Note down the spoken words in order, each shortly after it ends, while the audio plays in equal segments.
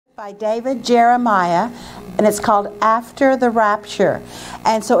by David Jeremiah, and it's called After the Rapture.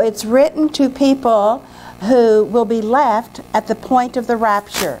 And so it's written to people who will be left at the point of the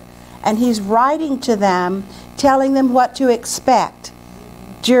rapture. And he's writing to them, telling them what to expect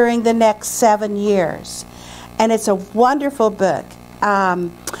during the next 7 years. And it's a wonderful book.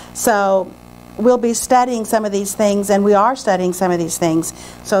 So we'll be studying some of these things, and we are studying some of these things.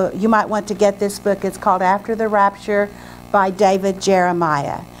 So you might want to get this book. It's called After the Rapture by David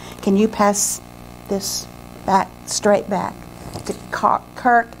Jeremiah. Can you pass this back, straight back to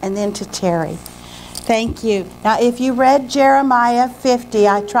Kirk and then to Terry? Thank you. Now, if you read Jeremiah 50,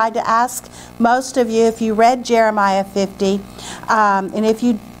 I tried to ask most of you if you read Jeremiah 50. And if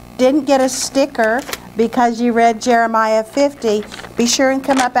you didn't get a sticker because you read Jeremiah 50, be sure and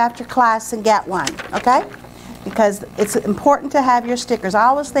come up after class and get one, okay? Because it's important to have your stickers. I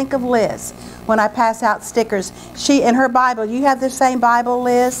always think of Liz when I pass out stickers. She, in her Bible, you have the same Bible,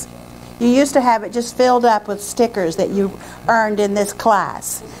 Liz? You used to have it just filled up with stickers that you earned in this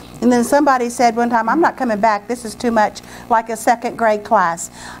class. And then somebody said one time, I'm not coming back. This is too much like a second grade class.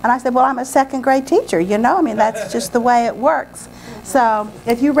 And I said, well, I'm a second grade teacher, you know? I mean, that's just the way it works. So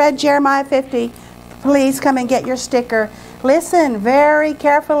if you read Jeremiah 50, please come and get your sticker. Listen very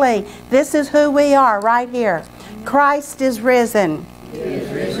carefully. This is who we are right here. Christ is risen. He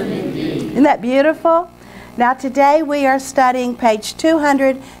is risen indeed. Isn't that beautiful? Now today we are studying page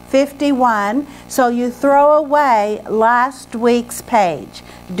 251. So you throw away last week's page.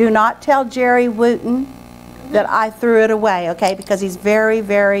 Do not tell Jerry Wooten that I threw it away, okay? Because he's very,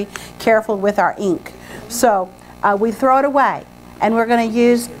 very careful with our ink. So we throw it away. And we're going to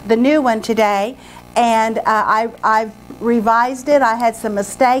use the new one today. And I've revised it. I had some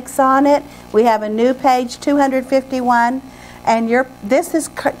mistakes on it. We have a new page, 251. And this is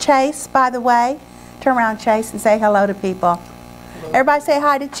Chase, by the way. Turn around, Chase, and say hello to people. Hello. Everybody say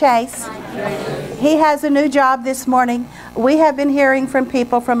hi to Chase. Hi. He has a new job this morning. We have been hearing from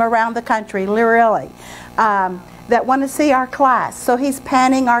people from around the country, really, that want to see our class. So he's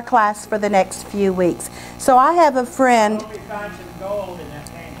panning our class for the next few weeks. So I have a friend.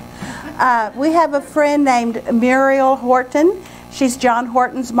 We have a friend named Muriel Horton. She's John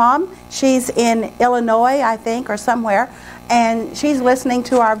Horton's mom. She's in Illinois, I think, or somewhere. And she's listening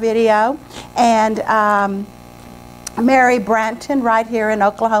to our video. And Mary Branton, right here in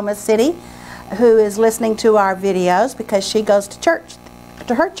Oklahoma City, who is listening to our videos because she goes to church,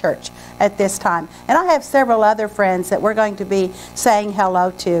 to her church at this time. And I have several other friends that we're going to be saying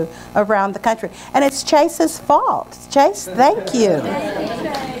hello to around the country. And it's Chase's fault. Chase, thank you.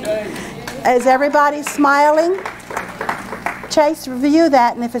 Is everybody smiling? Chase, review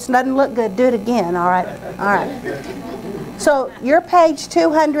that, and if it doesn't look good, do it again, all right? All right. So your page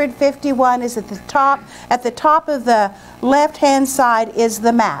 251 is at the top. At the top of the left-hand side is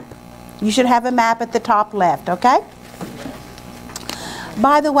the map. You should have a map at the top left, okay?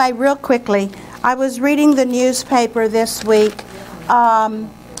 By the way, real quickly, I was reading the newspaper this week,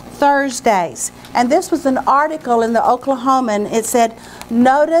 Thursdays, and this was an article in the Oklahoman. It said,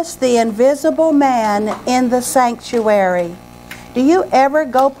 "Notice the invisible man in the sanctuary." Do you ever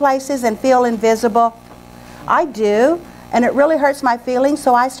go places and feel invisible? I do, and it really hurts my feelings,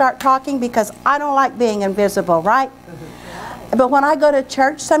 so I start talking because I don't like being invisible, right? But when I go to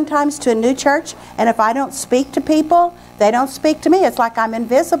church sometimes, to a new church, and if I don't speak to people, they don't speak to me. It's like I'm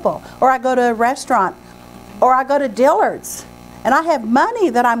invisible. Or I go to a restaurant, or I go to Dillard's, and I have money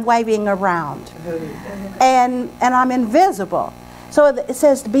that I'm waving around, and I'm invisible. So it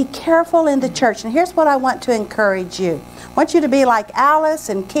says to be careful in the church. And here's what I want to encourage you. I want you to be like Alice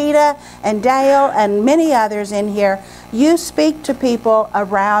and Keita and Dale and many others in here. You speak to people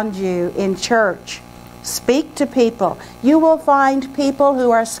around you in church. Speak to people. You will find people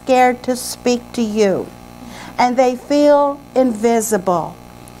who are scared to speak to you. And they feel invisible.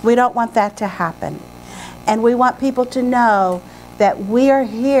 We don't want that to happen. And we want people to know that we are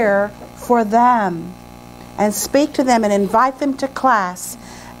here for them. And speak to them and invite them to class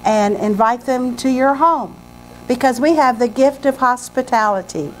and invite them to your home. Because we have the gift of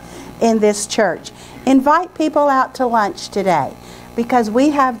hospitality in this church. Invite people out to lunch today because we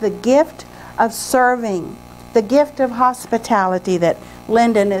have the gift of serving, the gift of hospitality that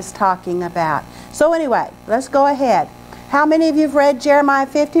Lyndon is talking about. So anyway, let's go ahead. How many of you have read Jeremiah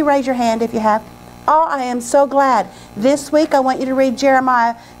 50? Raise your hand if you have. Oh, I am so glad. This week I want you to read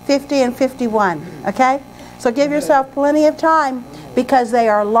Jeremiah 50 and 51, okay? So give yourself plenty of time because they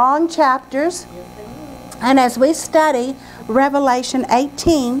are long chapters. And as we study Revelation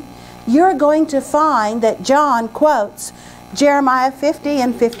 18, you're going to find that John quotes Jeremiah 50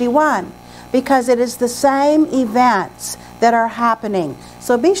 and 51 because it is the same events that are happening.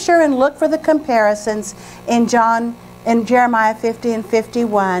 So be sure and look for the comparisons in Jeremiah 50 and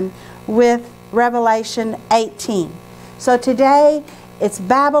 51 with Revelation 18. So today, it's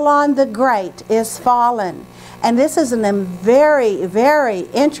Babylon the Great is fallen. And this is a very, very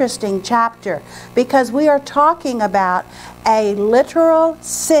interesting chapter because we are talking about a literal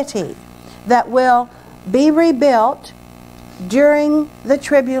city that will be rebuilt during the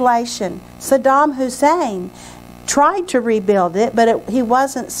tribulation. Saddam Hussein tried to rebuild it, but he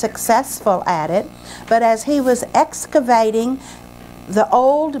wasn't successful at it. But as he was excavating the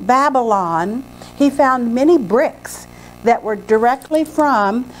old Babylon, he found many bricks that were directly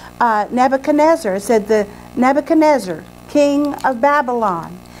from Nebuchadnezzar. It said the Nebuchadnezzar, king of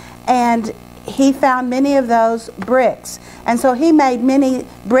Babylon. And he found many of those bricks. And so he made many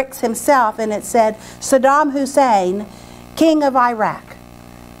bricks himself, and it said Saddam Hussein, king of Iraq.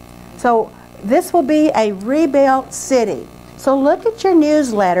 So this will be a rebuilt city. So look at your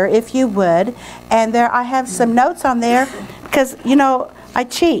newsletter if you would. And there I have some notes on there because, you know, I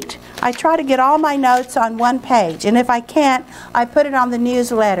cheat. I try to get all my notes on one page, and if I can't, I put it on the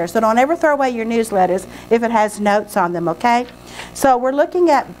newsletter. So don't ever throw away your newsletters if it has notes on them, okay? So we're looking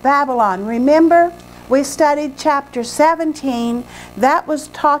at Babylon. Remember, we studied chapter 17. That was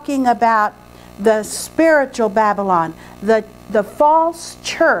talking about the spiritual Babylon, the false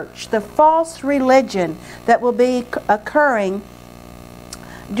church, the false religion that will be occurring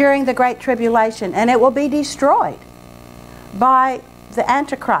during the Great Tribulation, and it will be destroyed by the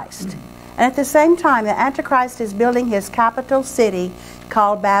Antichrist. And at the same time, the Antichrist is building his capital city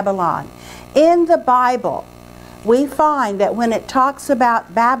called Babylon. In the Bible, we find that when it talks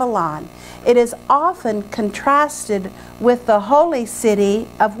about Babylon, it is often contrasted with the holy city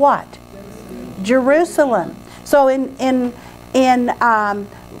of what? Jerusalem. So in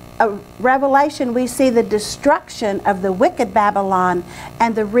Revelation, we see the destruction of the wicked Babylon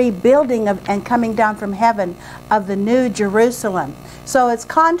and the rebuilding of and coming down from heaven of the new Jerusalem. So it's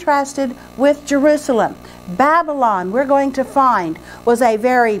contrasted with Jerusalem. Babylon, we're going to find, was a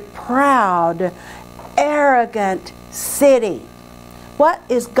very proud, arrogant city. What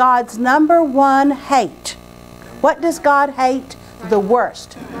is God's number one hate? What does God hate the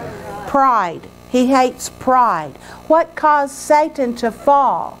worst? Pride. He hates pride. What caused Satan to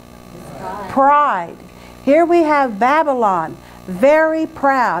fall? Pride. Here we have Babylon, very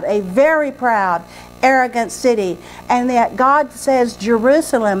proud, a very proud, arrogant city. And yet God says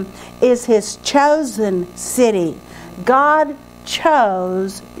Jerusalem is his chosen city. God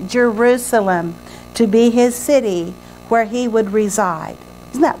chose Jerusalem to be his city where he would reside.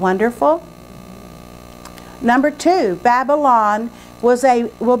 Isn't that wonderful? Number 2, Babylon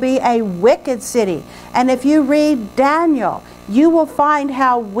will be a wicked city. And if you read Daniel, you will find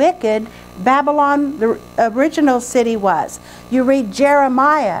how wicked Babylon, the original city, was. You read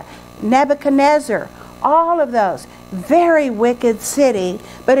Jeremiah, Nebuchadnezzar, all of those. Very wicked city,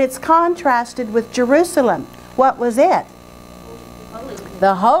 but it's contrasted with Jerusalem. What was it?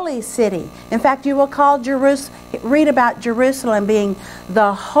 The holy city. In fact, you will read about Jerusalem being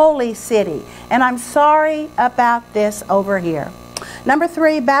the holy city. And I'm sorry about this over here. Number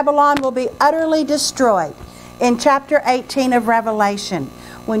 3, Babylon will be utterly destroyed in chapter 18 of Revelation.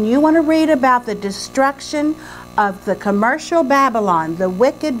 When you want to read about the destruction of the commercial Babylon, the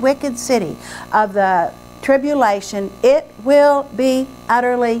wicked, wicked city of the tribulation, it will be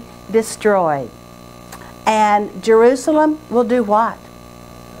utterly destroyed. And Jerusalem will do what?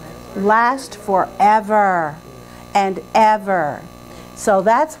 Last forever and ever. So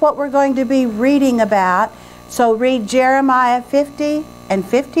that's what we're going to be reading about. So read Jeremiah 50 and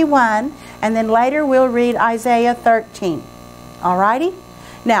 51, and then later we'll read Isaiah 13. Alrighty?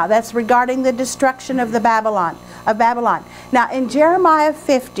 Now that's regarding the destruction of Babylon. Now in Jeremiah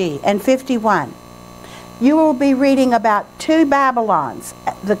 50 and 51, you will be reading about 2 Babylons.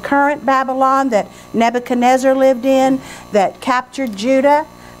 The current Babylon that Nebuchadnezzar lived in, that captured Judah,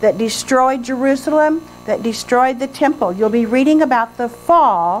 that destroyed Jerusalem, that destroyed the temple. You'll be reading about the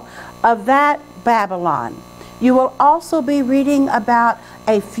fall of that Babylon. You will also be reading about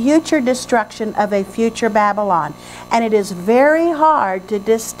a future destruction of a future Babylon. And it is very hard to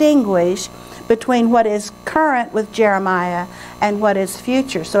distinguish between what is current with Jeremiah and what is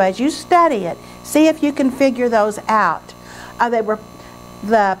future. So as you study it, see if you can figure those out. They were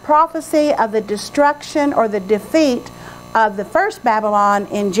the prophecy of the destruction or the defeat of the first Babylon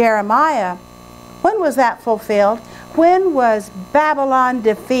in Jeremiah. When was that fulfilled? When was Babylon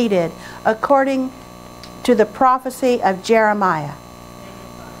defeated according to the prophecy of Jeremiah?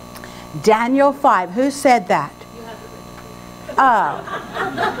 Daniel 5. Who said that? Oh.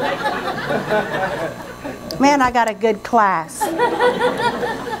 Man, I got a good class.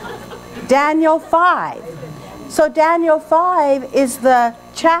 Daniel 5. So Daniel 5 is the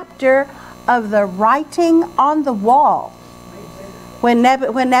chapter of the writing on the wall. When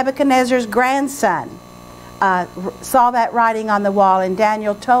Nebuchadnezzar's grandson saw that writing on the wall, and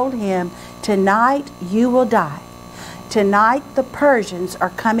Daniel told him, tonight you will die. Tonight the Persians are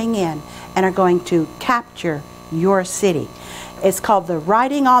coming in and are going to capture your city. It's called the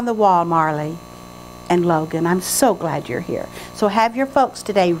writing on the wall, Marley and Logan. I'm so glad you're here. So have your folks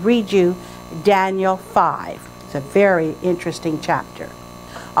today read you Daniel 5. It's a very interesting chapter.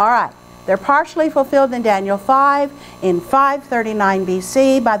 All right. They're partially fulfilled in Daniel 5 in 539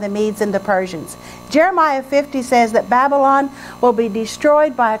 BC by the Medes and the Persians. Jeremiah 50 says that Babylon will be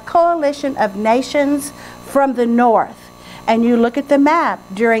destroyed by a coalition of nations from the north. And you look at the map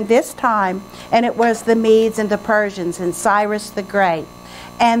during this time, and it was the Medes and the Persians and Cyrus the Great.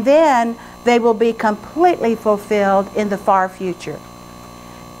 And then they will be completely fulfilled in the far future.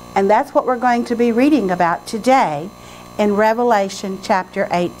 And that's what we're going to be reading about today in Revelation chapter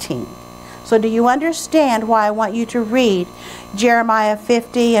 18. So do you understand why I want you to read Jeremiah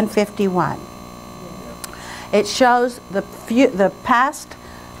 50 and 51? It shows the past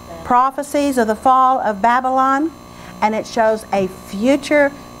prophecies of the fall of Babylon, and it shows a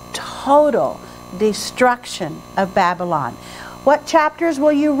future total destruction of Babylon. What chapters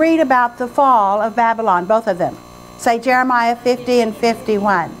will you read about the fall of Babylon? Both of them. Say Jeremiah 50 and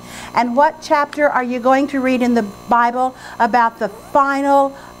 51. And what chapter are you going to read in the Bible about the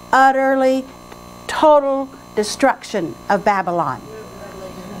final, utterly, total destruction of Babylon?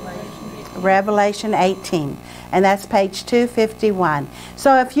 Revelation 18. And that's page 251.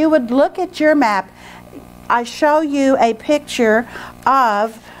 So if you would look at your map, I show you a picture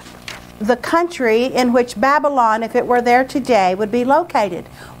of the country in which Babylon, if it were there today, would be located.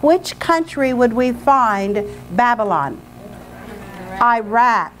 Which country would we find Babylon?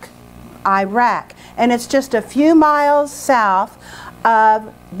 Iraq. Iraq. And it's just a few miles south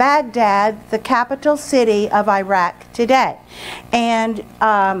of Baghdad, the capital city of Iraq today. And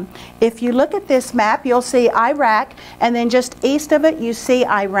if you look at this map, you'll see Iraq, and then just east of it you see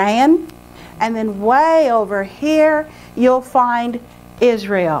Iran, and then way over here you'll find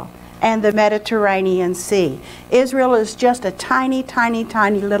Israel and the Mediterranean Sea. Israel is just a tiny, tiny,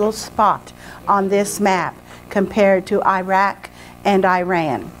 tiny little spot on this map compared to Iraq and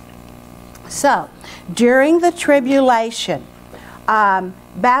Iran. So, during the tribulation,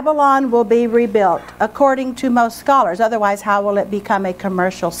 Babylon will be rebuilt, according to most scholars. Otherwise, how will it become a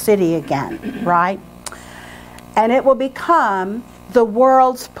commercial city again, right? And it will become the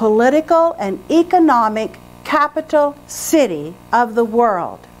world's political and economic capital city of the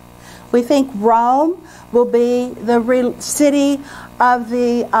world. We think Rome will be the city of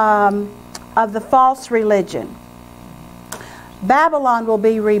the false religion. Babylon will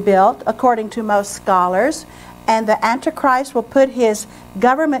be rebuilt, according to most scholars, and the Antichrist will put his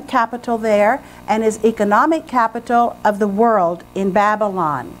government capital there and his economic capital of the world in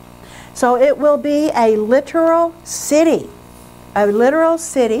Babylon. So it will be a literal city,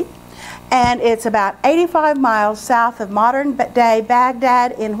 and it's about 85 miles south of modern-day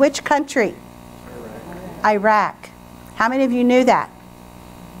Baghdad. In which country? Iraq. How many of you knew that?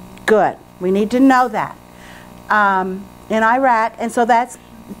 Good. We need to know that. In Iraq, and so that's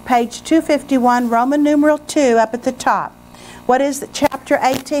page 251, Roman numeral 2 up at the top. What is chapter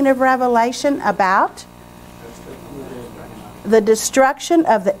 18 of Revelation about? The destruction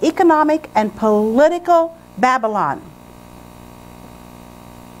of the economic and political Babylon.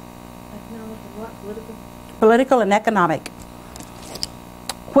 Political and economic.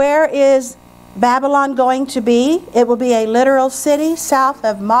 Where is Babylon going to be? It will be a literal city south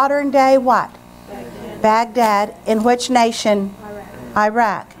of modern day what? Baghdad. In which nation?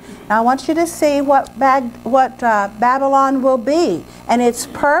 Iraq. Now I want you to see what Babylon will be and its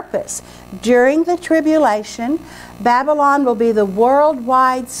purpose. During the tribulation, Babylon will be the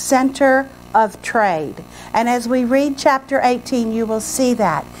worldwide center of trade. And as we read chapter 18, you will see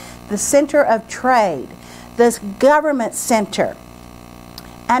that. The center of trade, this government center,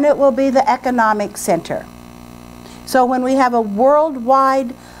 and it will be the economic center. So when we have a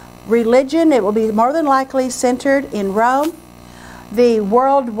worldwide religion, it will be more than likely centered in Rome. The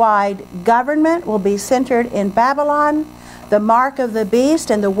worldwide government will be centered in Babylon. The mark of the beast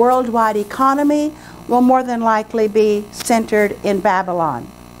and the worldwide economy will more than likely be centered in Babylon.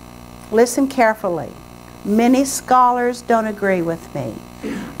 Listen carefully. Many scholars don't agree with me.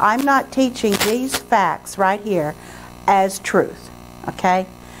 I'm not teaching these facts right here as truth, okay?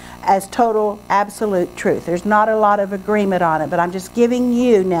 as total, absolute truth. There's not a lot of agreement on it, but I'm just giving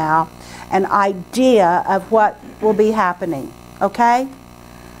you now an idea of what will be happening. Okay?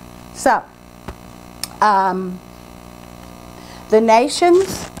 So, the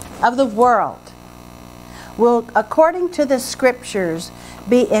nations of the world will, according to the scriptures,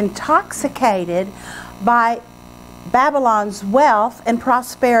 be intoxicated by Babylon's wealth and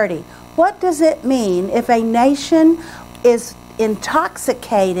prosperity. What does it mean if a nation is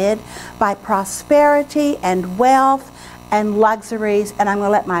intoxicated by prosperity and wealth and luxuries? And I'm going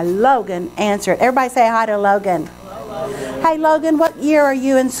to let my Logan answer it. Everybody say hi to Logan. Hello. Hey Logan, what year are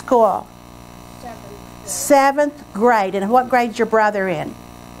you in school? 7th grade. And what grade's your brother in?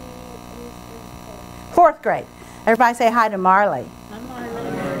 4th grade. Everybody say hi to Marley. Hi,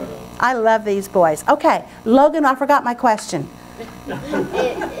 Marley. I love these boys. Okay, Logan, I forgot my question.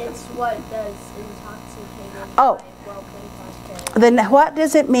 It's what does intoxicated Oh. by wealth and prosperity. Then what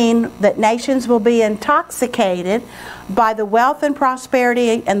does it mean that nations will be intoxicated by the wealth and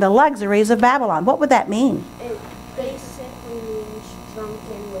prosperity and the luxuries of Babylon? What would that mean? It basically means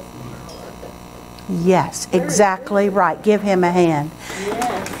drunken with power. Yes, exactly right. Give him a hand.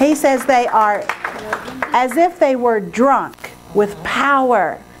 Yes. He says they are as if they were drunk with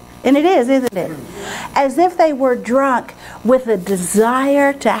power. And it is, isn't it? As if they were drunk with a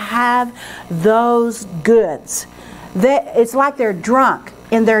desire to have those goods. It's like they're drunk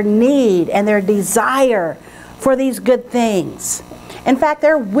in their need and their desire for these good things. In fact,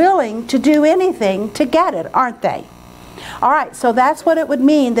 they're willing to do anything to get it, aren't they? All right, so that's what it would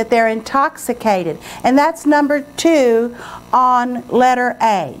mean that they're intoxicated. And that's number 2 on letter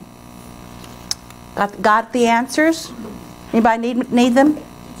A. Got the answers? Anybody need them? Did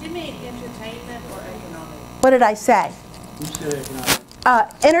you mean entertainment or economic? What did I say? You said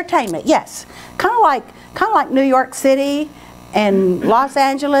economic. Entertainment, yes. Kind of like New York City and Los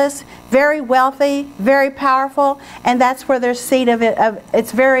Angeles. Very wealthy, very powerful, and that's where their seat of it.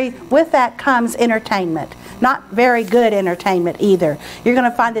 It's very. With that comes entertainment. Not very good entertainment either. You're going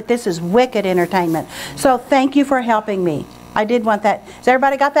to find that this is wicked entertainment. So thank you for helping me. I did want that. Has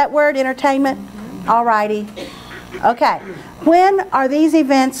everybody got that word, entertainment? All righty. Okay. When are these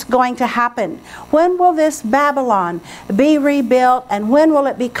events going to happen? When will this Babylon be rebuilt, and when will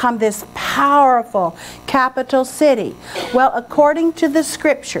it become this powerful capital city? Well, according to the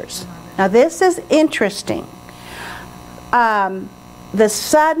scriptures. Now this is interesting. The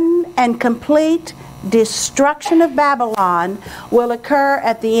sudden and complete destruction of Babylon will occur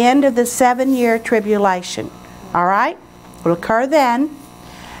at the end of the 7-year tribulation. All right? It will occur then.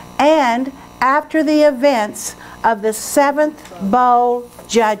 And after the events of the 7th bowl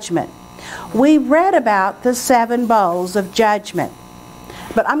judgment. We read about the 7 bowls of judgment.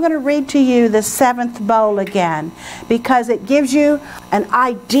 But I'm going to read to you the 7th bowl again, because it gives you an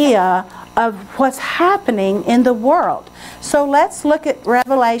idea of what's happening in the world. So let's look at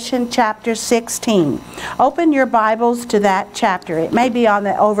Revelation chapter 16. Open your Bibles to that chapter. It may be on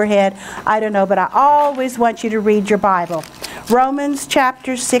the overhead, I don't know, but I always want you to read your Bible. Revelation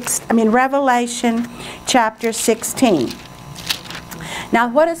chapter 16. Now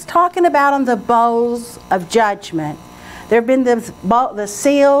what it's talking about on the bowls of judgment, there have been the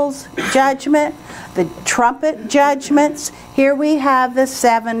seals judgment, the trumpet judgments. Here we have the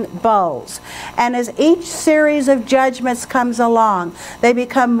 7 bowls. And as each series of judgments comes along, they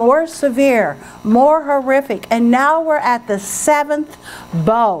become more severe, more horrific. And now we're at the 7th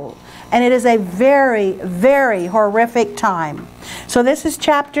bowl. And it is a very, very horrific time. So this is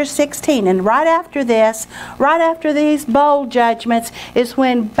chapter 16. And right after this, right after these bowl judgments, is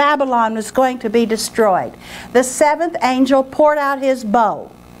when Babylon was going to be destroyed. The 7th angel poured out his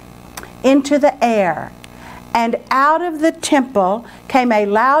bowl into the air. And out of the temple came a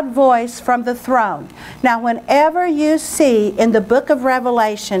loud voice from the throne. Now whenever you see in the book of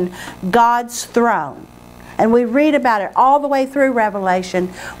Revelation God's throne, and we read about it all the way through Revelation,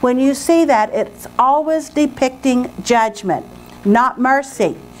 when you see that, it's always depicting judgment, not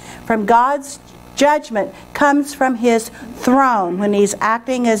mercy. From God's judgment comes from His throne when He's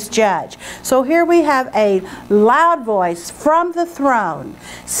acting as judge. So here we have a loud voice from the throne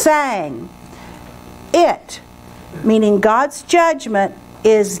saying, "It," meaning God's judgment,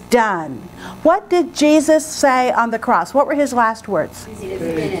 "is done." What did Jesus say on the cross? What were His last words? It is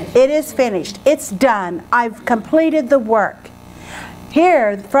finished. It is finished. It's done. I've completed the work.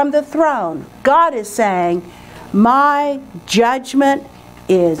 Here, from the throne, God is saying, my judgment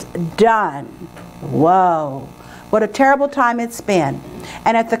is done. Whoa. What a terrible time it's been.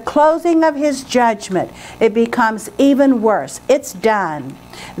 And at the closing of His judgment, it becomes even worse. It's done.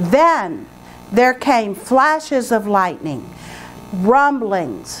 Then there came flashes of lightning,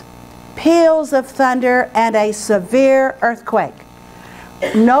 rumblings, peals of thunder, and a severe earthquake.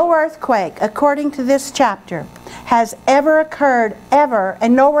 No earthquake, according to this chapter, has ever occurred, ever,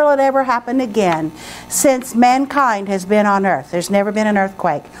 and nor will it ever happen again, since mankind has been on earth. There's never been an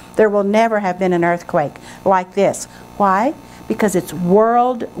earthquake. There will never have been an earthquake like this. Why? Because it's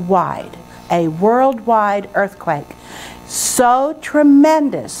worldwide. A worldwide earthquake. So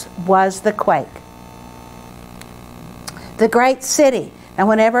tremendous was the quake. The great city. Now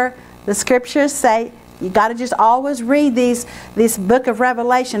whenever the scriptures say, you got to just always read this book of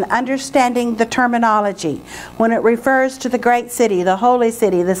Revelation, understanding the terminology. When it refers to the great city, the holy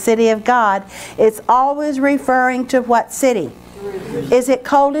city, the city of God, it's always referring to what city? Is it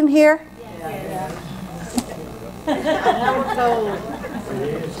cold in here?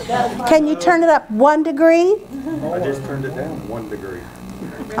 Can you turn it up 1 degree? I just turned it down 1 degree.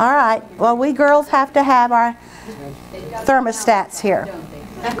 All right. Well, we girls have to have our thermostats here.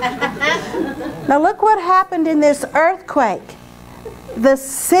 Now look what happened in this earthquake. The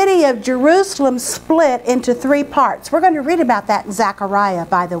city of Jerusalem split into 3 parts. We're going to read about that in Zechariah,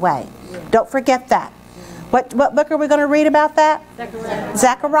 by the way. Don't forget that. What book are we going to read about that?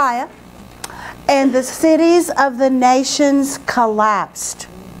 Zechariah. And the cities of the nations collapsed.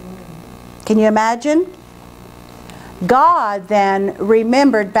 Can you imagine? God then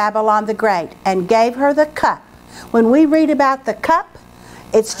remembered Babylon the Great and gave her the cup. When we read about the cup,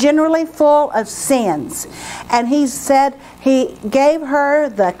 it's generally full of sins. And he said he gave her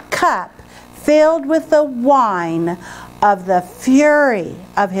the cup filled with the wine of the fury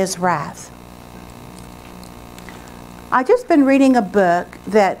of his wrath. I've just been reading a book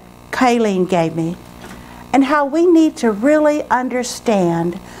that Kathleen gave me, and how we need to really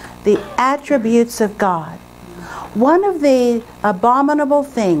understand the attributes of God. One of the abominable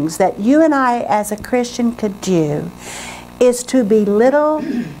things that you and I as a Christian could do is to belittle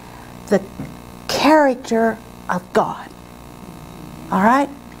the character of God. All right?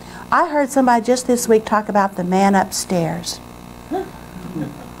 I heard somebody just this week talk about the man upstairs.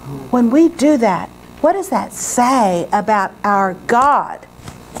 When we do that, what does that say about our God?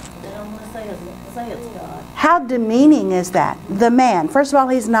 How demeaning is that? The man. First of all,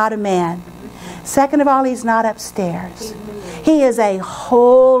 he's not a man. Second of all, he's not upstairs. He is a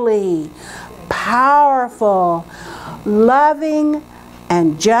holy, powerful, loving,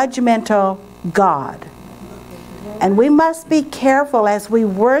 and judgmental God. And we must be careful as we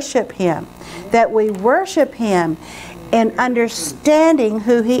worship him, that we worship him in understanding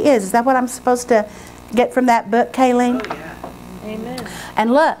who he is. Is that what I'm supposed to get from that book, Kathleen? Oh, yeah. Amen.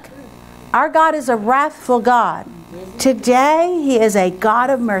 And look, our God is a wrathful God. Today, he is a God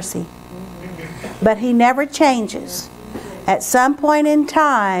of mercy. But he never changes. At some point in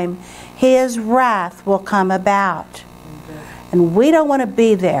time, his wrath will come about. And we don't want to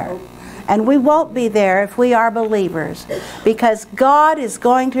be there. And we won't be there if we are believers. Because God is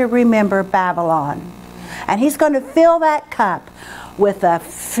going to remember Babylon. And he's going to fill that cup with the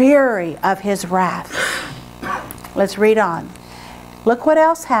fury of his wrath. Let's read on. Look what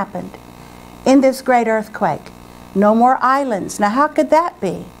else happened in this great earthquake. No more islands. Now how could that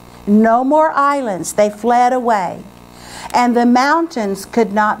be? No more islands. They fled away. And the mountains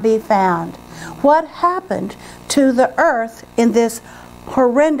could not be found. What happened to the earth in this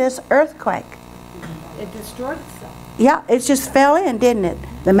horrendous earthquake? It destroyed itself. Yeah, it just fell in, didn't it?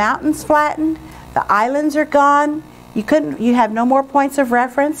 The mountains flattened. The islands are gone. You have no more points of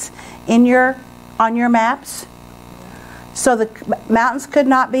reference on your maps. So the mountains could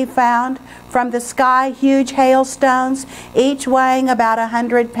not be found. From the sky, huge hailstones, each weighing about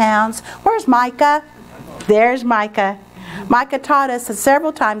 100 pounds. Where's Micah? There's Micah. Micah taught us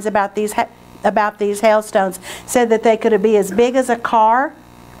several times about these hailstones. Said that they could be as big as a car.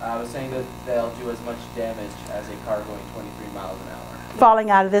 I was saying that they'll do as much damage as a car going 23 miles an hour. Falling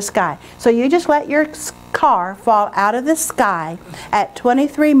out of the sky. So you just let your car fall out of the sky at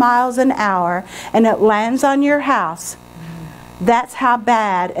 23 miles an hour and it lands on your house. That's how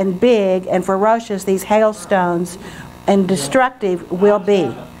bad and big and ferocious these hailstones and destructive will be.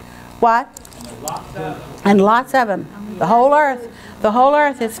 What? And lots of them. The whole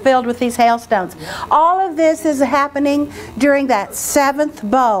earth is filled with these hailstones. All of this is happening during that 7th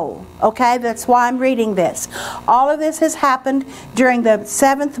bowl. Okay, that's why I'm reading this. All of this has happened during the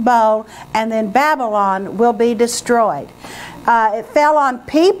 7th bowl, and then Babylon will be destroyed. It fell on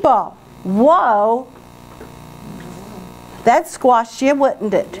people. Whoa! That squashed you,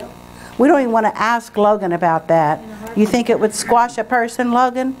 wouldn't it? We don't even want to ask Logan about that. You think it would squash a person,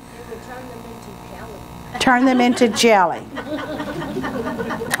 Logan? Turn them into jelly.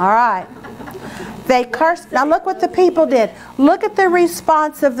 All right. They cursed. Now look what the people did. look at the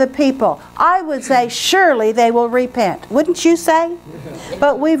response of the people. I would say surely they will repent. Wouldn't you say?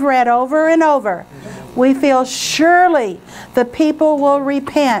 But we've read over and over. We feel surely the people will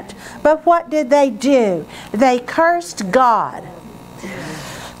repent. But what did they do? They cursed God.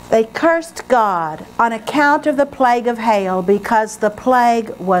 They cursed God on account of the plague of hail because the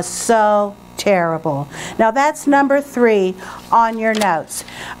plague was so terrible. Now that's number 3 on your notes.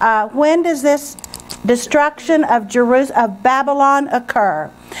 When does this destruction of Babylon occur?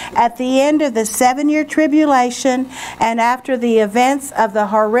 At the end of the 7-year tribulation and after the events of the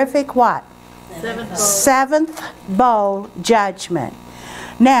horrific what? Seventh bowl judgment.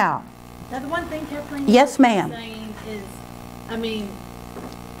 Now the one thing, Kathleen, yes, ma'am. saying is, I mean,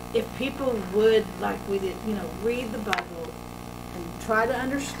 if people would, like we did, read the Bible and try to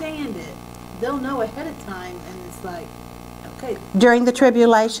understand it, they'll know ahead of time, and it's like, okay. During the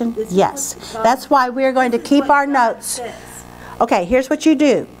tribulation? Yes. That's why we're going to keep our notes. Okay, here's what you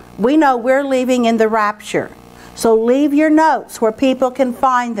do. We know we're leaving in the rapture. So leave your notes where people can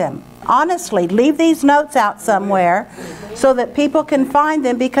find them. Honestly, leave these notes out somewhere so that people can find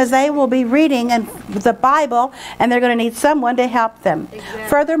them, because they will be reading the Bible and they're going to need someone to help them. Exactly.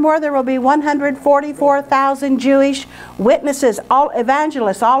 Furthermore, there will be 144,000 Jewish witnesses, all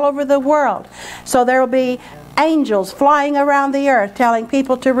evangelists all over the world. So there will be angels flying around the earth telling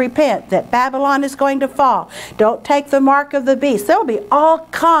people to repent, that Babylon is going to fall. Don't take the mark of the beast. There will be all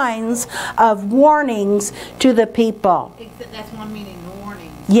kinds of warnings to the people. That's one meaning,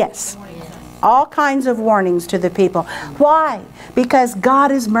 warnings. Yes. All kinds of warnings to the people. Why? Because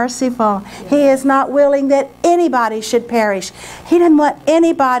God is merciful. He is not willing that anybody should perish. He doesn't want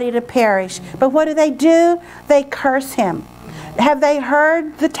anybody to perish. But what do? They curse Him. Have they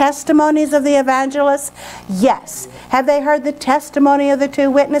heard the testimonies of the evangelists? Yes. Have they heard the testimony of the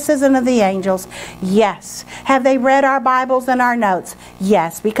 2 witnesses and of the angels? Yes. Have they read our Bibles and our notes?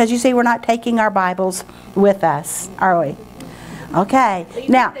 Yes. Because you see, we're not taking our Bibles with us, are we? Okay.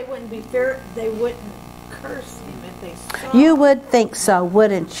 Now, they wouldn't be fair. They wouldn't curse Him if they saw. You would think so,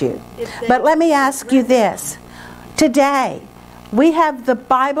 wouldn't you? But let me ask you this. Today, we have the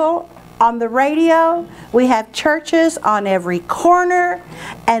Bible on the radio, we have churches on every corner,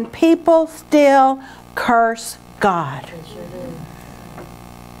 and people still curse God.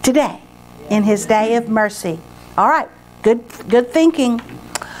 Today, in His day of mercy. All right, good thinking.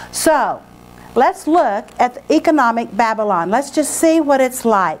 So, let's look at the economic Babylon. Let's just see what it's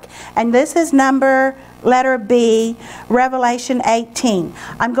like. And this is letter B, Revelation 18.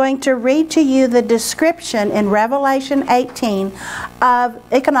 I'm going to read to you the description in Revelation 18 of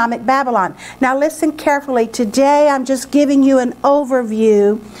economic Babylon. Now listen carefully. Today I'm just giving you an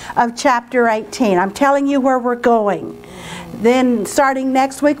overview of chapter 18. I'm telling you where we're going. Then starting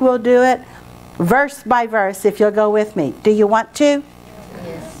next week we'll do it verse by verse, if you'll go with me. Do you want to?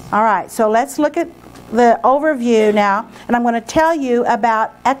 Yes. All right, so let's look at the overview now, and I'm going to tell you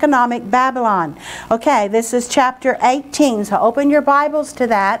about economic Babylon. Okay, this is chapter 18, so open your Bibles to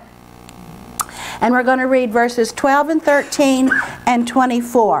that, and we're going to read verses 12 and 13 and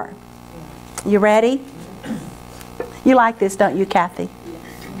 24. You ready? You like this, don't you, Kathy?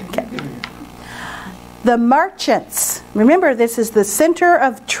 Okay. The merchants, remember this is the center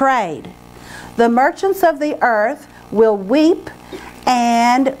of trade. The merchants of the earth will weep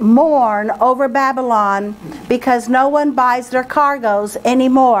and mourn over Babylon because no one buys their cargoes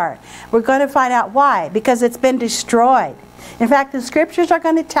anymore. We're going to find out why. Because it's been destroyed. In fact, the scriptures are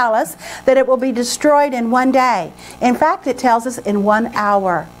going to tell us that it will be destroyed in one day. In fact, it tells us in 1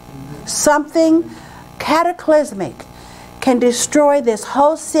 hour. Something cataclysmic can destroy this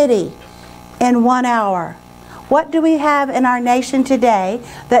whole city in 1 hour. What do we have in our nation today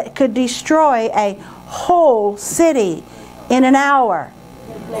that could destroy a whole city in an hour?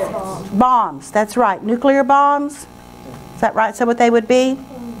 Bombs. That's right. Nuclear bombs. Is that right? So what they would be?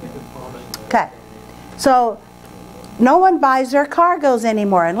 Okay. So no one buys their cargoes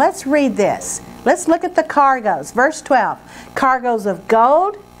anymore. And let's read this. Let's look at the cargoes. Verse 12. Cargoes of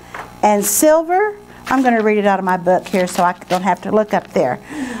gold and silver. I'm going to read it out of my book here so I don't have to look up there.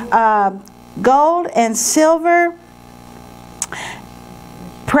 Gold and silver.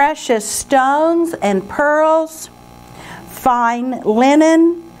 Precious stones and pearls. Fine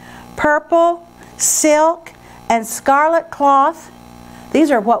linen, purple, silk, and scarlet cloth.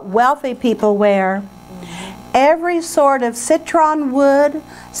 These are what wealthy people wear. Every sort of citron wood.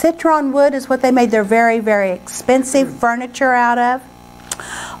 Citron wood is what they made their very, very expensive furniture out of.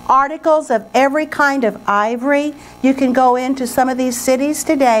 Articles of every kind of ivory. You can go into some of these cities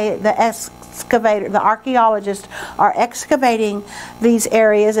today, the the archaeologists are excavating these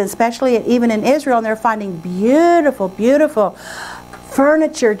areas, especially even in Israel, and they're finding beautiful, beautiful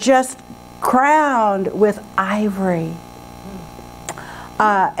furniture just crowned with ivory.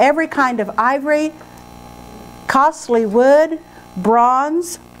 Every kind of ivory, costly wood,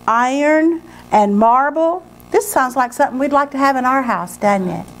 bronze, iron, and marble. This sounds like something we'd like to have in our house, doesn't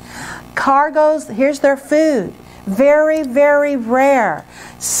it? Cargoes, here's their food. Very, very rare.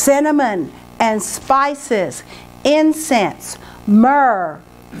 Cinnamon and spices, incense, myrrh,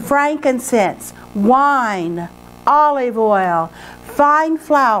 frankincense, wine, olive oil, fine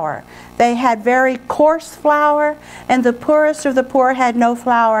flour. They had very coarse flour, and the poorest of the poor had no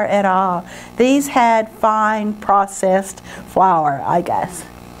flour at all. These had fine processed flour, I guess.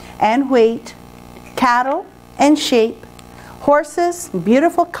 And wheat, cattle and sheep, horses,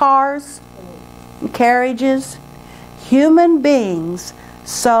 beautiful cars, and carriages, human beings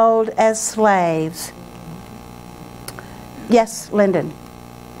sold as slaves. Yes, Lyndon.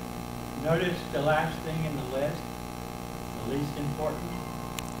 Notice the last thing in the list, the least important,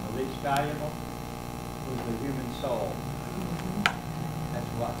 the least valuable, was the human soul. That's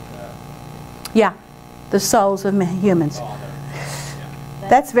what Yeah, the souls of humans. Father.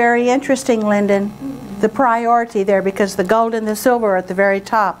 That's very interesting, Lyndon. The priority there, because the gold and the silver are at the very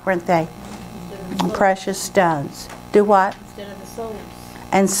top, weren't they? Precious stones. Do what? Instead of the souls.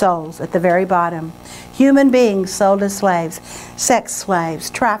 And souls at the very bottom. Human beings sold as slaves. Sex slaves.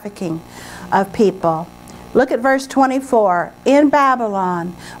 Trafficking of people. Look at verse 24. In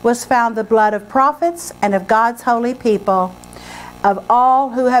Babylon was found the blood of prophets and of God's holy people, of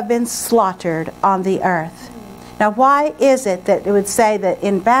all who have been slaughtered on the earth. Now, why is it that it would say that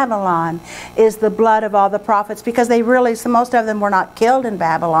in Babylon is the blood of all the prophets? Because they really, so most of them were not killed in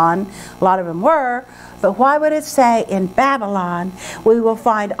Babylon. A lot of them were. But why would it say in Babylon we will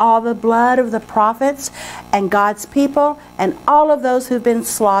find all the blood of the prophets and God's people and all of those who've been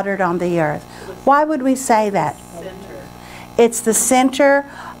slaughtered on the earth? Why would we say that? Center. It's the center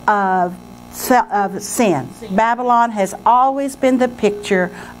of sin. Babylon has always been the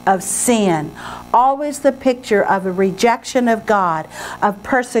picture of sin. Always the picture of a rejection of God, of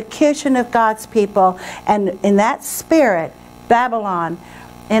persecution of God's people. And in that spirit, Babylon,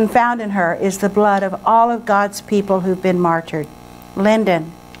 and found in her, is the blood of all of God's people who've been martyred.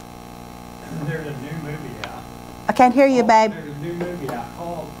 Lyndon. There's a new movie out. I can't hear you, babe. There's a new movie out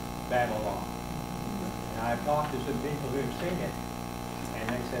called Babylon. And I've talked to some people who've seen it, and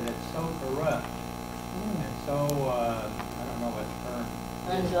they said it's so corrupt and so, I don't know what the term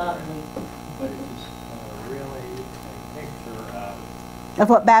is, Ungodly. but it's really a picture Of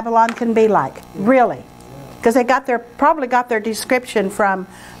what Babylon can be like. Really. Because they probably got their description from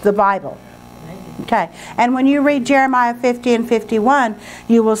the Bible. Okay. And when you read Jeremiah 50 and 51,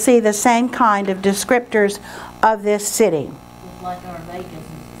 you will see the same kind of descriptors of this city. It's like our Vegas is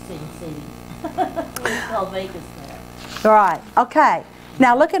the same city. We call Vegas that. All right. Okay.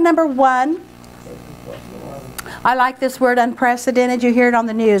 Now look at number 1. I like this word unprecedented. You hear it on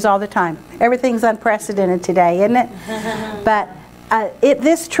the news all the time. Everything's unprecedented today, isn't it? But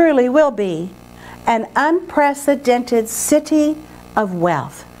this truly will be an unprecedented city of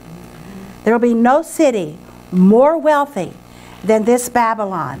wealth. There will be no city more wealthy than this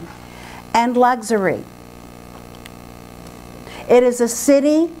Babylon, and luxury. It is a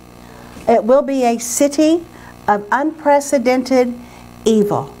city, it will be a city of unprecedented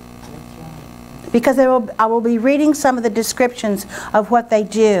evil. Because I will be reading some of the descriptions of what they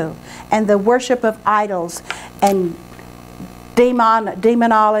do, and the worship of idols, and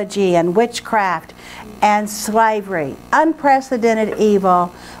demonology, and witchcraft, and slavery. Unprecedented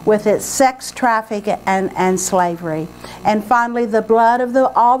evil with its sex traffic and slavery. And finally, the blood of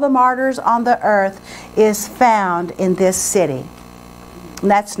all the martyrs on the earth is found in this city. And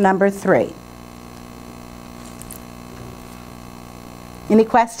that's number 3. Any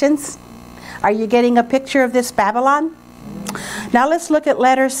questions? Are you getting a picture of this Babylon? Now let's look at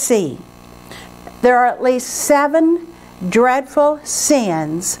letter C. There are at least 7 dreadful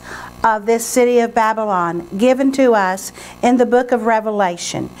sins of this city of Babylon given to us in the book of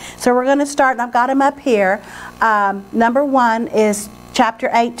Revelation. So we're going to start, and I've got them up here. Number 1 is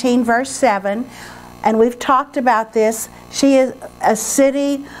chapter 18, verse 7. And we've talked about this. She is a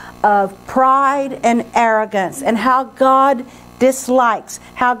city of pride and arrogance, and how God dislikes,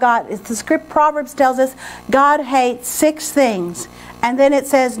 how God, the script Proverbs tells us, God hates 6 things. And then it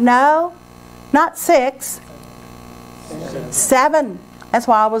says, no, not 6, 7. That's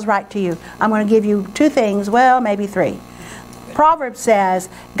why I was right to you. I'm going to give you 2 things, well, maybe 3. Proverbs says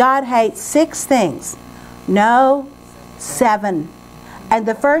God hates 6 things. No, 7. And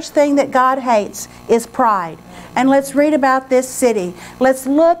the first thing that God hates is pride. And let's read about this city. Let's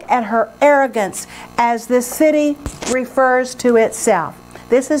look at her arrogance as this city refers to itself.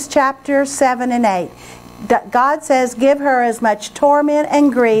 This is chapter 7 and 8. God says, give her as much torment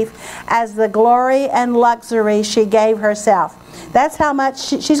and grief as the glory and luxury she gave herself. That's how much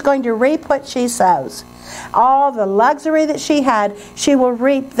she's going to reap what she sows. All the luxury that she had, she will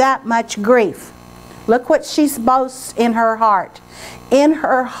reap that much grief. Look what she boasts in her heart. In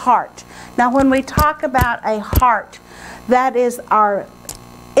her heart. Now when we talk about a heart, that is our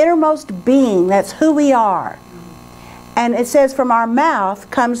innermost being. That's who we are. And it says from our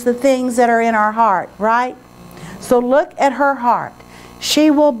mouth comes the things that are in our heart, right? So look at her heart. She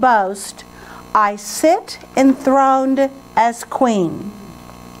will boast, I sit enthroned as queen.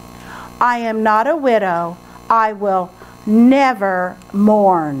 I am not a widow. I will never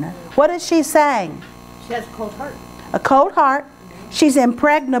mourn. What is she saying? She has a cold heart. A cold heart. She's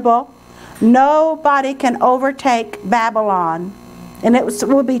impregnable. Nobody can overtake Babylon. And it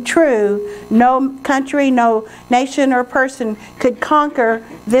will be true. No country, no nation or person could conquer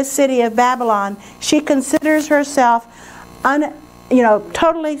this city of Babylon. She considers herself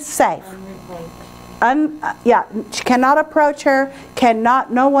totally safe. She cannot approach her,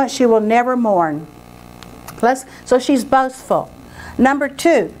 cannot know what, she will never mourn. So she's boastful. Number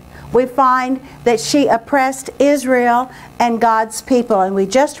 2, we find that she oppressed Israel and God's people. And we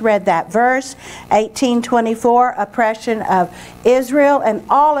just read that verse, 18:24, oppression of Israel and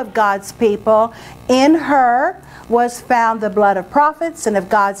all of God's people. In her was found the blood of prophets and of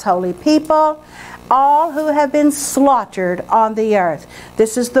God's holy people, all who have been slaughtered on the earth.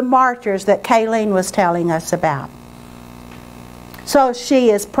 This is the martyrs that Kathleen was telling us about. So she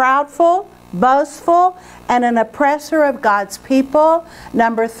is proudful, boastful, and an oppressor of God's people.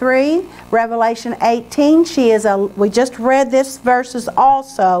 Number 3, Revelation 18. We just read this verses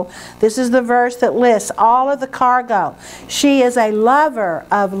also. This is the verse that lists all of the cargo. She is a lover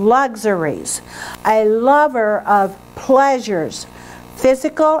of luxuries, a lover of pleasures,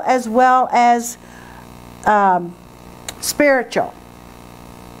 physical as well as spiritual,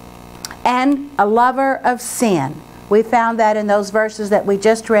 and a lover of sin. We found that in those verses that we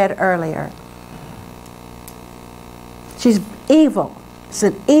just read earlier. She's evil. It's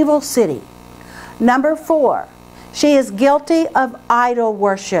an evil city. Number 4, she is guilty of idol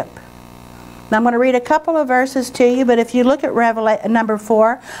worship. Now I'm going to read a couple of verses to you, but if you look at number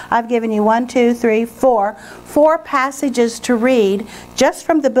 4, I've given you 4 passages to read just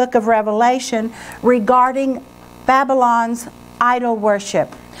from the book of Revelation regarding Babylon's idol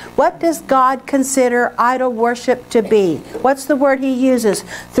worship. What does God consider idol worship to be? What's the word He uses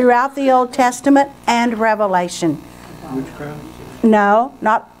throughout the Old Testament and Revelation? Witchcraft? No.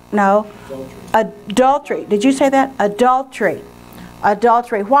 Adultery. Did you say that? Adultery.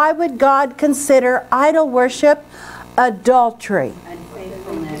 Adultery. Why would God consider idol worship adultery?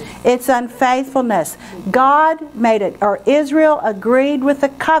 Unfaithfulness. It's unfaithfulness. God made it, or Israel agreed with the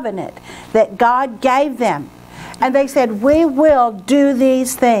covenant that God gave them. And they said, we will do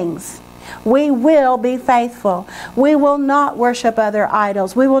these things. We will be faithful. We will not worship other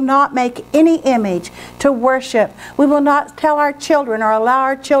idols. We will not make any image to worship. We will not tell our children or allow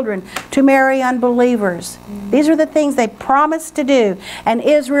our children to marry unbelievers. These are the things they promised to do. And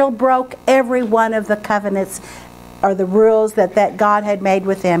Israel broke every one of the covenants or the rules that God had made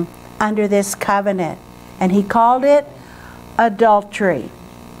with them under this covenant. And He called it adultery.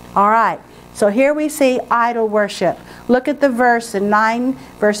 All right. So here we see idol worship. Look at the verse in 9,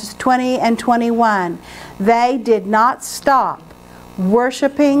 verses 20 and 21. They did not stop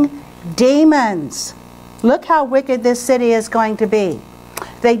worshiping demons. Look how wicked this city is going to be.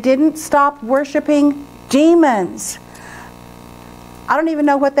 They didn't stop worshiping demons. I don't even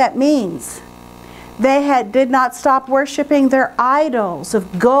know what that means. They did not stop worshiping their idols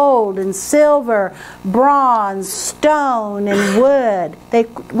of gold and silver, bronze, stone, and wood. They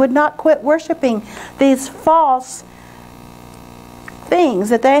would not quit worshiping these false things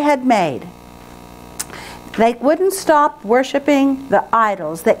that they had made. They wouldn't stop worshiping the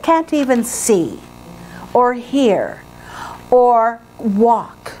idols that can't even see or hear or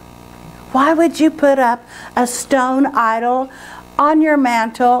walk. Why would you put up a stone idol on your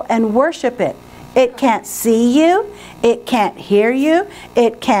mantle and worship it? It can't see you, it can't hear you,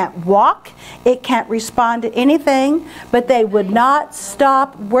 it can't walk, it can't respond to anything, but they would not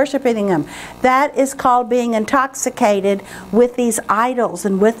stop worshiping them. That is called being intoxicated with these idols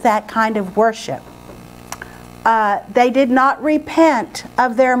and with that kind of worship. They did not repent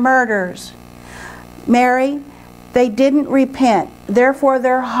of their murders. Mary, they didn't repent. Therefore,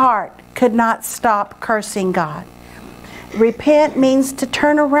 their heart could not stop cursing God. Repent means to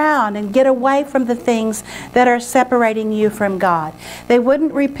turn around and get away from the things that are separating you from God. They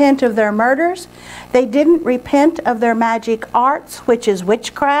wouldn't repent of their murders. They didn't repent of their magic arts, which is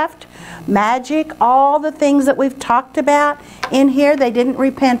witchcraft, magic, all the things that we've talked about in here. They didn't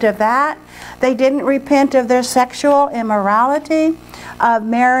repent of that. They didn't repent of their sexual immorality, of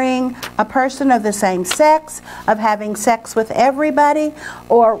marrying a person of the same sex, of having sex with everybody,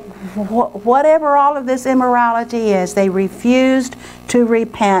 or whatever all of this immorality is. They refused to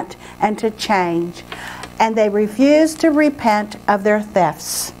repent and to change. And they refused to repent of their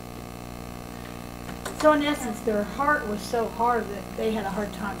thefts. So in essence, their heart was so hard that they had a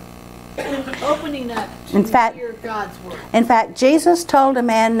hard time opening up to hear God's word. In fact, Jesus told a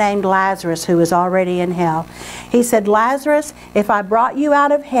man named Lazarus who was already in hell. He said, Lazarus, if I brought you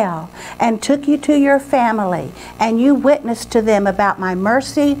out of hell and took you to your family and you witnessed to them about my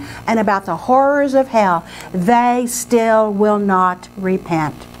mercy and about the horrors of hell, they still will not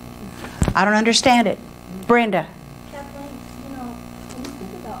repent. I don't understand it. Brenda. Kathleen, when you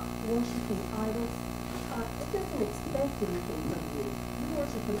think about worshiping idols, it doesn't expect anything from you. You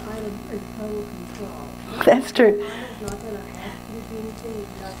worship an idol, you're in total control. That's true. The idol's not going to ask you to do anything.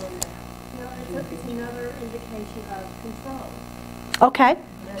 It's not going to, it's another indication of control. Okay.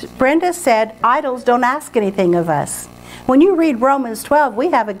 Brenda said idols don't ask anything of us. When you read Romans 12,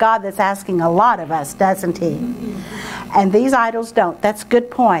 we have a God that's asking a lot of us, doesn't he? And these idols don't. That's a good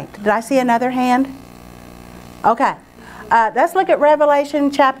point. Did I see another hand? Okay. Let's look at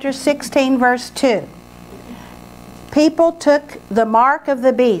Revelation chapter 16, verse 2. People took the mark of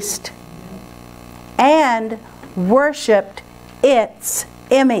the beast and worshipped its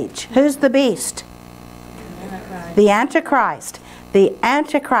image. Who's the beast? The Antichrist. The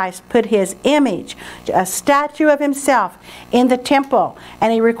Antichrist put his image, a statue of himself, in the temple,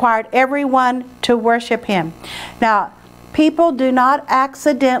 and he required everyone to worship him. Now, people do not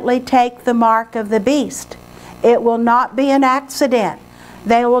accidentally take the mark of the beast. It will not be an accident.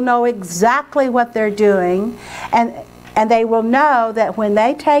 They will know exactly what they're doing, and they will know that when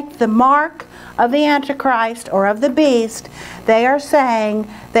they take the mark of the Antichrist or of the beast, they are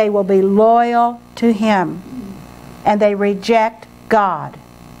saying they will be loyal to him, and they reject God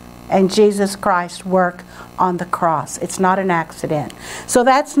and Jesus Christ's work on the cross. It's not an accident. So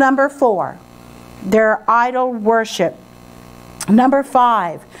that's number 4. Their idol worship. Number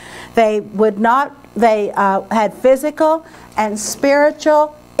 5, they had physical and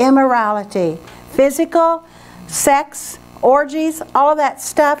spiritual immorality. Physical, sex, orgies, all of that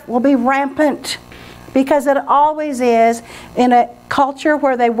stuff will be rampant, because it always is in a culture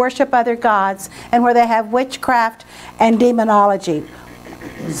where they worship other gods and where they have witchcraft and demonology.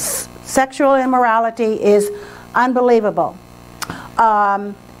 Sexual immorality is unbelievable.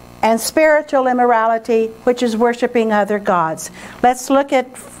 And spiritual immorality, which is worshiping other gods. Let's look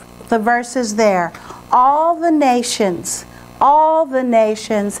at the verses there. All the nations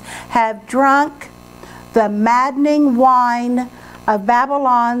have drunk the maddening wine of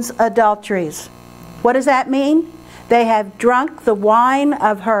Babylon's adulteries. What does that mean? They have drunk the wine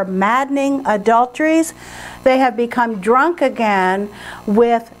of her maddening adulteries. They have become drunk again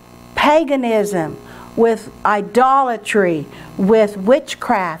with paganism, with idolatry, with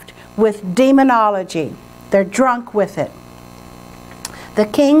witchcraft, with demonology. They're drunk with it. The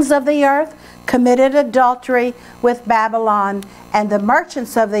kings of the earth committed adultery with Babylon, and the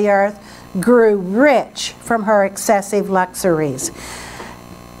merchants of the earth grew rich from her excessive luxuries.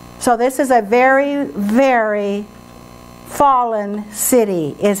 So this is a very, very fallen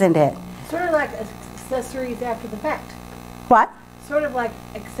city, isn't it? Sort of like accessories after the fact. What? Sort of like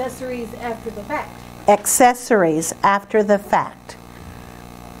accessories after the fact. Accessories after the fact.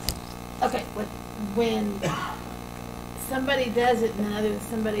 Okay, when somebody does it and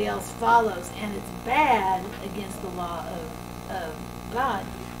somebody else follows, and it's bad against the law of God,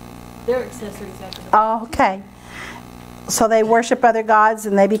 they're accessories after the fact. Oh, okay. So they worship other gods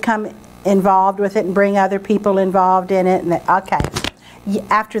and they become involved with it and bring other people involved in it. And okay.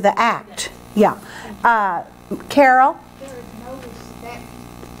 After the act. Yeah. Carol? There is no respect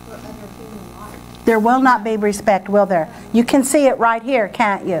for other human life. There will not be respect, will there? You can see it right here,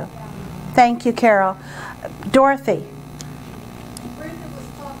 can't you? Thank you, Carol. Dorothy? Brenda was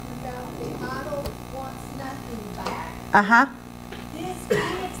talking about the idol wants nothing back. Uh-huh. This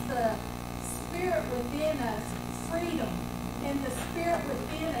gives the spirit within us freedom, and the spirit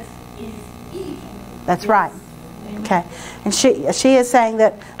within us is evil. That's right. Okay. And she is saying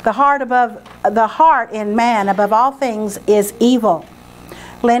that the heart in man above all things is evil.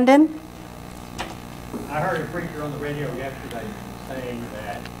 Lyndon? I heard a preacher on the radio yesterday saying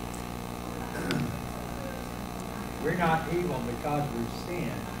that we're not evil because we've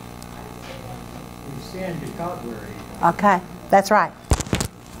sinned. We sin because we're evil. Okay, that's right.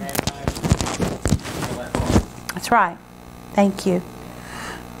 That's right. Thank you.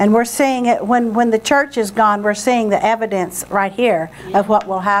 And we're seeing it when the church is gone, we're seeing the evidence right here of what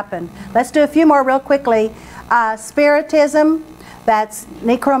will happen. Let's do a few more real quickly. Spiritism, that's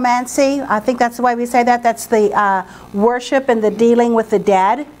necromancy. I think that's the way we say that. That's the worship and the dealing with the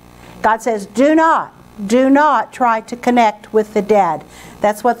dead. God says, do not try to connect with the dead.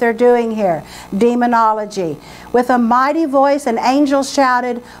 That's what they're doing here. Demonology. With a mighty voice, an angel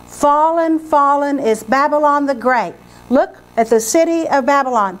shouted, "Fallen, fallen is Babylon the Great." Look at the city of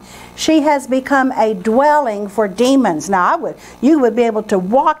Babylon. She has become a dwelling for demons. Now, you would be able to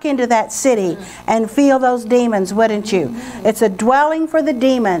walk into that city and feel those demons, wouldn't you? It's a dwelling for the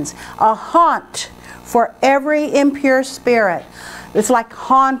demons, a haunt for every impure spirit. It's like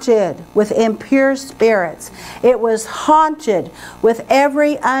haunted with impure spirits. It was haunted with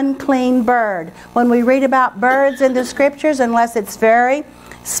every unclean bird. When we read about birds in the scriptures, unless it's very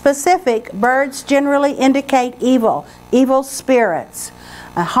specific, birds generally indicate evil spirits.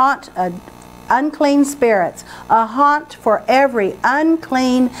 Unclean spirits. A haunt for every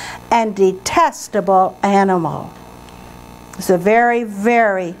unclean and detestable animal. It's a very,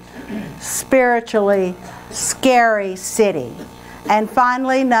 very spiritually scary city. And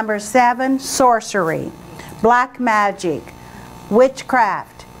finally, number 7, sorcery, black magic,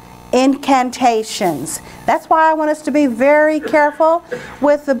 witchcraft, incantations. That's why I want us to be very careful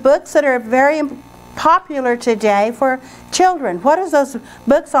with the books that are very popular today for children. What is those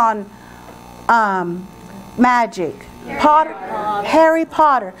books on magic? Harry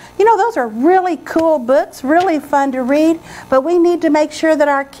Potter. You know, those are really cool books, really fun to read, but we need to make sure that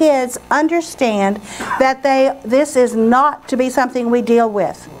our kids understand that this is not to be something we deal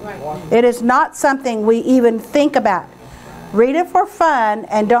with. It is not something we even think about. Read it for fun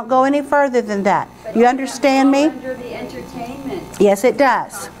and don't go any further than that. You understand me? Under the entertainment. Yes, it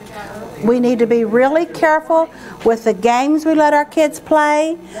does. We need to be really careful with the games we let our kids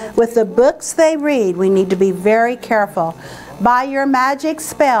play, with the books they read. We need to be very careful. By your magic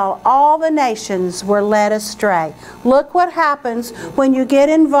spell, all the nations were led astray. Look what happens when you get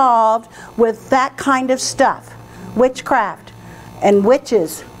involved with that kind of stuff. Witchcraft and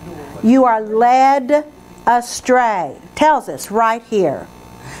witches. You are led astray. Tells us right here.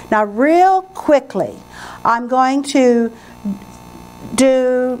 Now, real quickly, I'm going to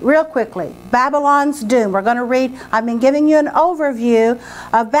do real quickly Babylon's doom. We're going to read, I've been giving you an overview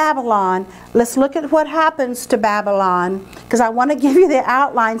of Babylon. Let's look at what happens to Babylon, because I want to give you the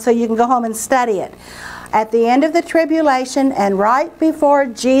outline so you can go home and study it. At the end of the tribulation and right before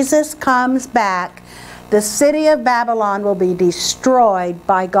Jesus comes back, the city of Babylon will be destroyed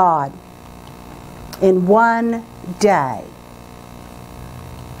by God in one day.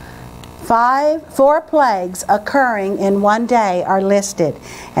 4 plagues occurring in one day are listed.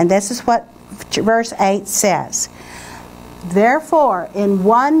 And this is what verse 8 says. Therefore, in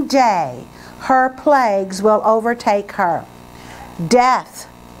one day, her plagues will overtake her. Death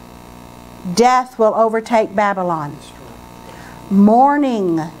will overtake Babylon.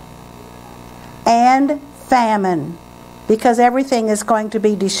 Mourning and famine, because everything is going to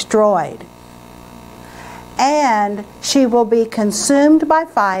be destroyed. And she will be consumed by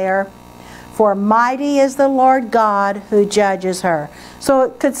fire, for mighty is the Lord God who judges her. So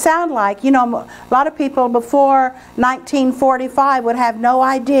it could sound like, you know, a lot of people before 1945 would have no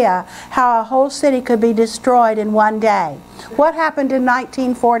idea how a whole city could be destroyed in one day. What happened in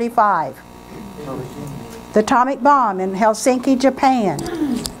 1945? The atomic bomb in Helsinki, Japan.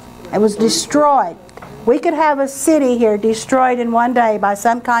 It was destroyed. We could have a city here destroyed in one day by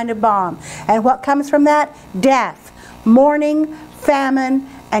some kind of bomb. And what comes from that? Death, mourning, famine,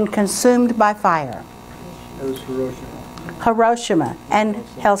 and consumed by fire. That was Hiroshima. Hiroshima and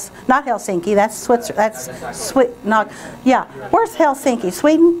not Helsinki. That's Switzerland. Not yeah. Where's Helsinki?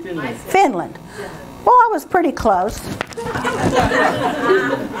 Sweden? Finland. Well, I was pretty close.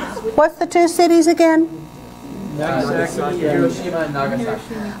 What's the 2 cities again? Hiroshima and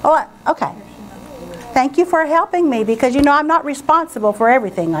Nagasaki. Oh, okay. Thank you for helping me, because you know I'm not responsible for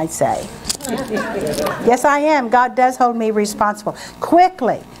everything I say. Yes, I am. God does hold me responsible.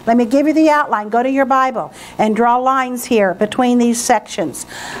 Quickly, let me give you the outline. Go to your Bible and draw lines here between these sections.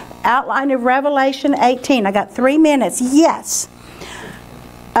 Outline of Revelation 18. I got 3 minutes. Yes.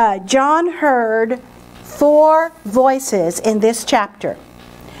 John heard 4 voices in this chapter,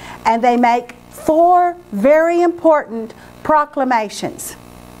 and they make 4 very important proclamations.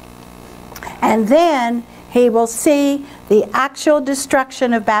 And then he will see the actual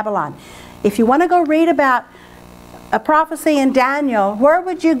destruction of Babylon. If you want to go read about a prophecy in Daniel. Where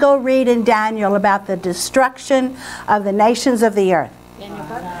would you go read in Daniel about the destruction of the nations of the earth?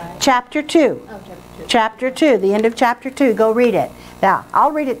 Chapter 2. Oh, Chapter 2, the end of chapter 2. Go read it. Now,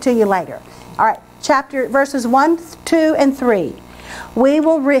 I'll read it to you later. All right, verses 1, 2, and 3. We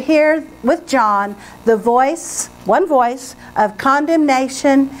will hear with John the voice, one voice, of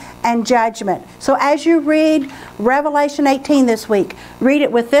condemnation and judgment. So as you read Revelation 18 this week, read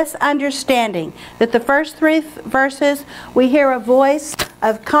it with this understanding, that the first 3 verses, we hear a voice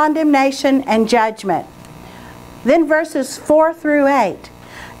of condemnation and judgment. Then verses 4 through 8,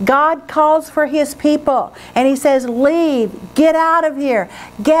 God calls for His people, and He says, leave, get out of here,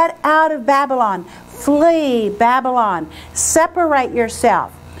 get out of Babylon, flee Babylon, separate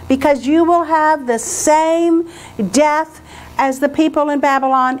yourself, because you will have the same death as the people in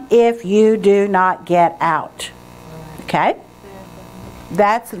Babylon if you do not get out. Okay?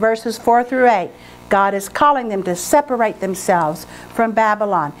 That's verses 4 through 8. God is calling them to separate themselves from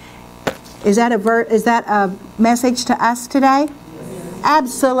Babylon. Is that a message to us today?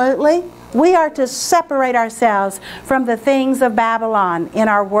 Absolutely. We are to separate ourselves from the things of Babylon in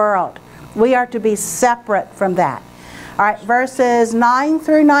our world. We are to be separate from that. All right, verses 9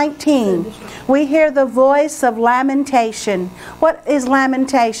 through 19. We hear the voice of lamentation. What is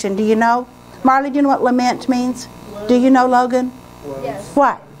lamentation? Do you know? Marley, do you know what lament means? Do you know, Logan? Yes.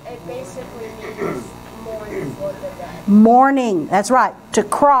 What? It basically means mourning for the dead. Mourning, that's right. To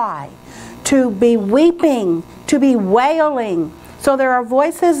cry, to be weeping, to be wailing. So there are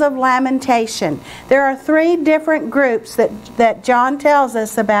voices of lamentation. There are 3 different groups that John tells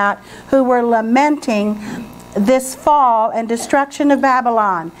us about who were lamenting this fall and destruction of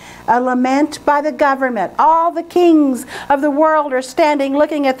Babylon. A lament by the government. All the kings of the world are standing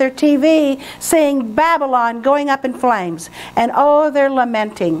looking at their TV, seeing Babylon going up in flames. And oh, they're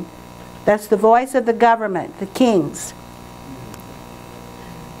lamenting. That's the voice of the government, the kings.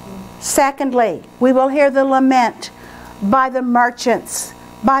 Secondly, we will hear the lament by the merchants,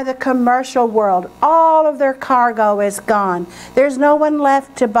 by the commercial world. All of their cargo is gone. There's no one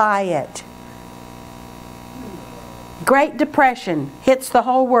left to buy it. Great Depression hits the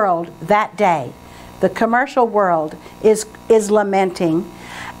whole world that day. The commercial world is lamenting.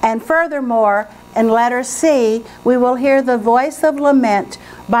 And furthermore, in letter C, we will hear the voice of lament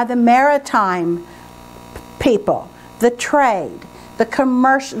by the maritime people, the trade, the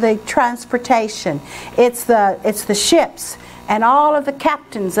commercial, the transportation. It's the ships and all of the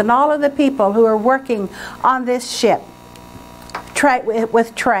captains and all of the people who are working on this ship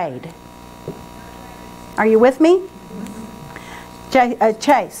with trade. Are you with me? Chase. Did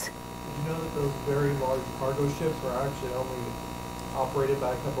you know that those very large cargo ships are actually only operated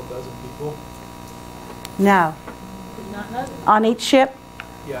by a couple dozen people? No. Did not know that. On each ship?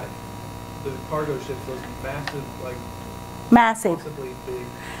 Yeah. The cargo ships, those massive, Massive. possibly big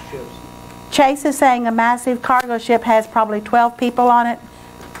ships. Chase is saying a massive cargo ship has probably 12 people on it,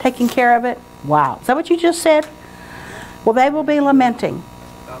 taking care of it. Wow. Is that what you just said? Well, they will be lamenting.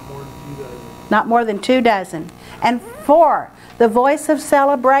 Not more than 2 dozen. Not more than 2 dozen. And 4, the voice of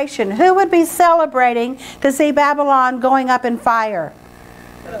celebration. Who would be celebrating to see Babylon going up in fire?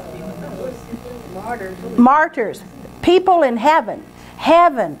 Martyrs. People in heaven.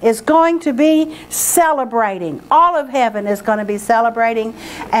 Heaven is going to be celebrating. All of heaven is going to be celebrating.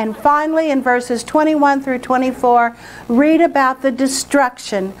 And finally, in verses 21 through 24, read about the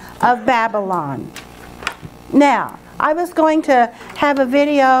destruction of Babylon. Now, I was going to have a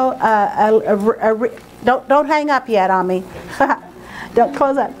video. Don't hang up yet on me. Don't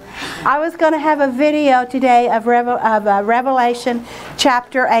close up. I was going to have a video today of Revelation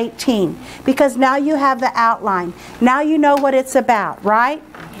chapter 18, because now you have the outline. Now you know what it's about, right?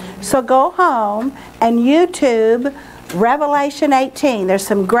 So go home and YouTube Revelation 18. There's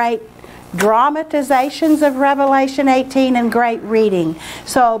some great dramatizations of Revelation 18 and great reading.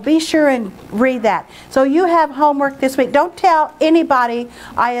 So be sure and read that. So you have homework this week. Don't tell anybody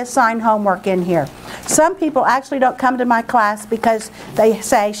I assign homework in here. Some people actually don't come to my class because they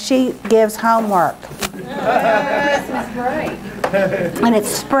say she gives homework. And it's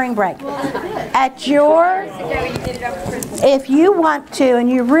spring break. At your, if you want to and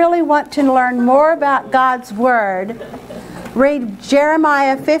you really want to learn more about God's Word, read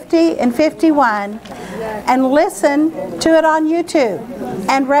Jeremiah 50 and 51 and listen to it on YouTube.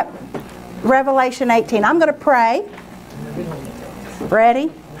 And Revelation 18. I'm going to pray.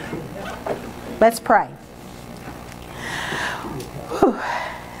 Ready? Let's pray. Whew.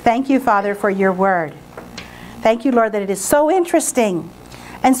 Thank you, Father, for your word. Thank you, Lord, that it is so interesting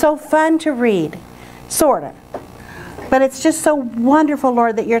and so fun to read. Sort of. But it's just so wonderful,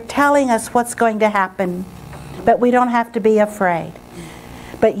 Lord, that you're telling us what's going to happen. But we don't have to be afraid.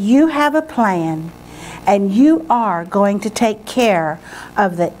 But you have a plan, and you are going to take care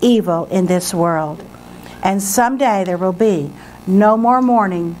of the evil in this world. And someday there will be no more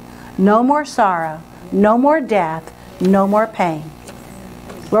mourning, no more sorrow, no more death, no more pain.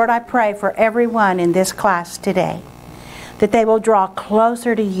 Lord, I pray for everyone in this class today, that they will draw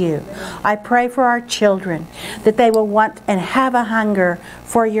closer to you. I pray for our children, that they will want and have a hunger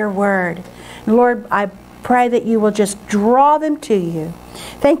for your word. Lord, I pray that you will just draw them to you.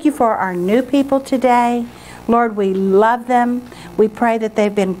 Thank you for our new people today. Lord, we love them. We pray that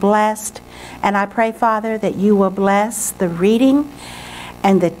they've been blessed. And I pray, Father, that you will bless the reading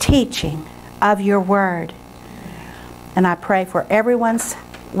and the teaching of your word. And I pray for everyone's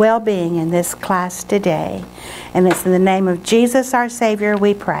well-being in this class today. And it's in the name of Jesus, our Savior,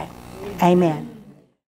 we pray. Amen.